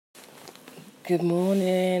Good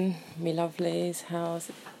morning, me lovelies. How's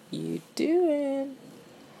you doing?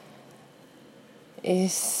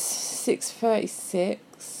 It's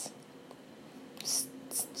 6:36.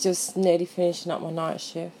 Just nearly finishing up my night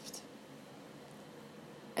shift.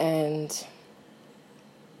 And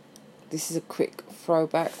this is a quick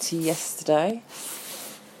throwback to yesterday.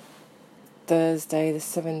 Thursday the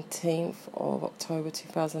 17th of October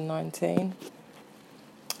 2019.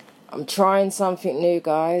 I'm trying something new,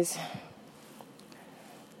 guys.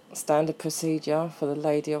 Standard procedure for the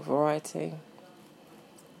Lady of Variety,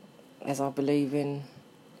 as I believe in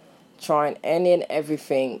trying any and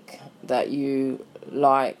everything that you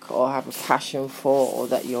like or have a passion for or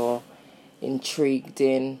that you're intrigued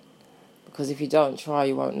in, because if you don't try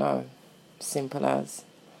you won't know. Simple as.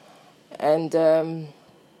 And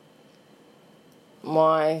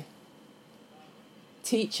my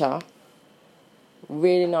teacher,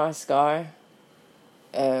 really nice guy,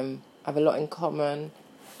 have a lot in common.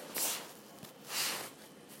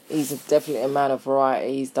 He's definitely a man of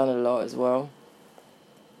variety. He's done a lot as well.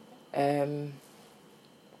 And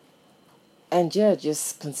yeah,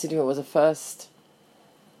 just considering it was a first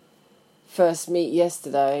meet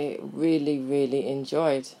yesterday, really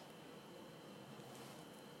enjoyed.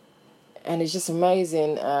 And it's just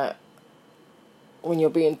amazing when you're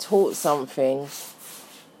being taught something,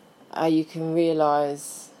 how you can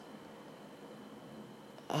realise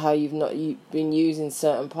how you've not been using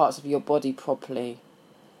certain parts of your body properly.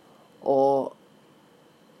 Or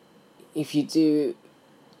if you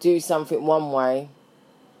do something one way,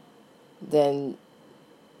 then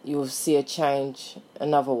you'll see a change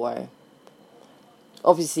another way.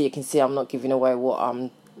 Obviously, you can see I'm not giving away what I'm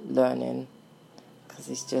learning, because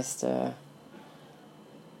it's just, my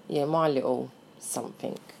little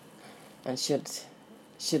something. And should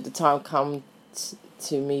the time come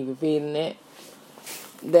to me revealing it,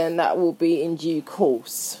 then that will be in due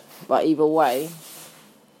course. But either way,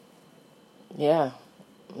 yeah,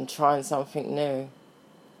 I'm trying something new.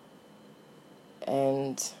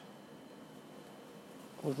 And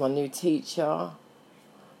with my new teacher,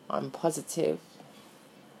 I'm positive.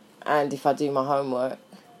 And if I do my homework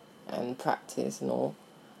and practice and all,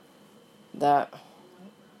 that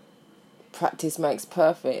practice makes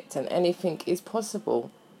perfect and anything is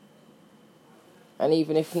possible. And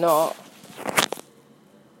even if not,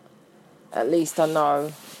 at least I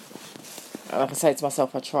know, and I can say to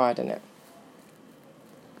myself, I tried, innit?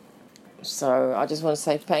 So I just want to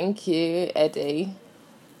say thank you, Eddie.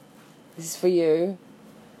 This is for you,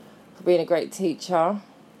 for being a great teacher,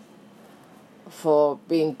 for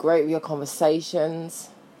being great with your conversations.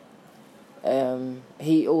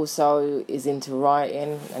 He also is into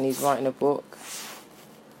writing, and he's writing a book.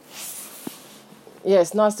 Yeah,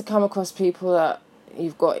 it's nice to come across people that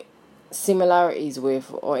you've got similarities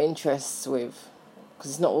with or interests with,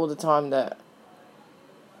 because it's not all the time that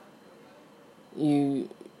you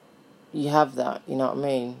have that, you know what I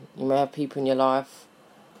mean? You may have people in your life,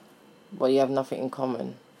 but you have nothing in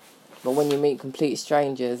common. But when you meet complete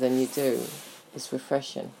strangers, and you do, it's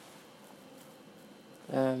refreshing.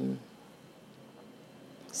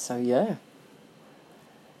 So yeah.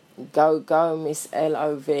 Go Miss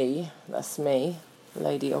Lov, that's me,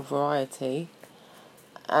 Lady of Variety.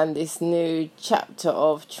 And this new chapter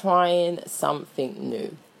of trying something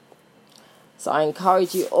new. So I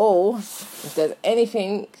encourage you all, if there's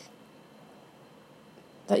anything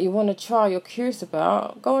that you want to try, you're curious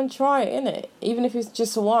about, go and try it, innit? Even if it's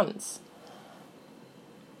just once.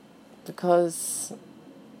 Because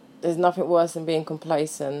there's nothing worse than being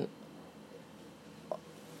complacent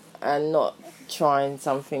and not trying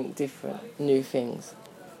something different, new things.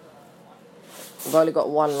 We've only got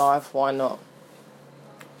one life, why not?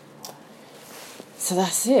 So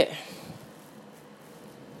that's it.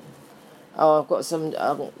 Oh, I've got some,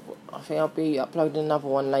 I think I'll be uploading another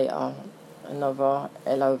one later, another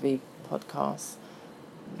LOV podcast.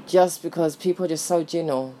 Just because people are just so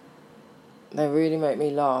genial. They really make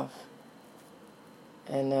me laugh.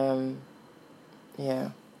 And,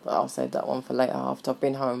 yeah, but I'll save that one for later after I've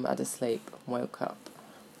been home, had a sleep, woke up.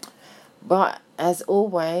 But as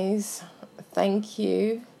always, thank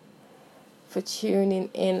you for tuning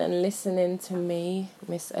in and listening to me,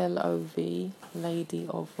 Miss Lov, Lady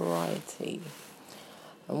of Variety.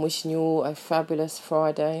 I'm wishing you all a fabulous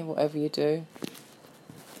Friday, whatever you do.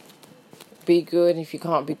 Be good. If you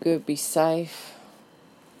can't be good, be safe.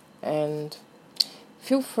 And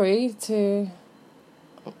feel free to,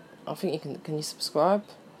 I think can you subscribe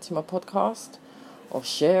to my podcast, or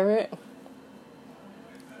share it,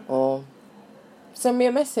 or send me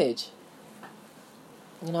a message.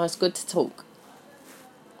 You know, it's good to talk.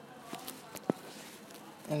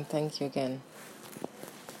 And thank you again.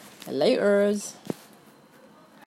 Laters.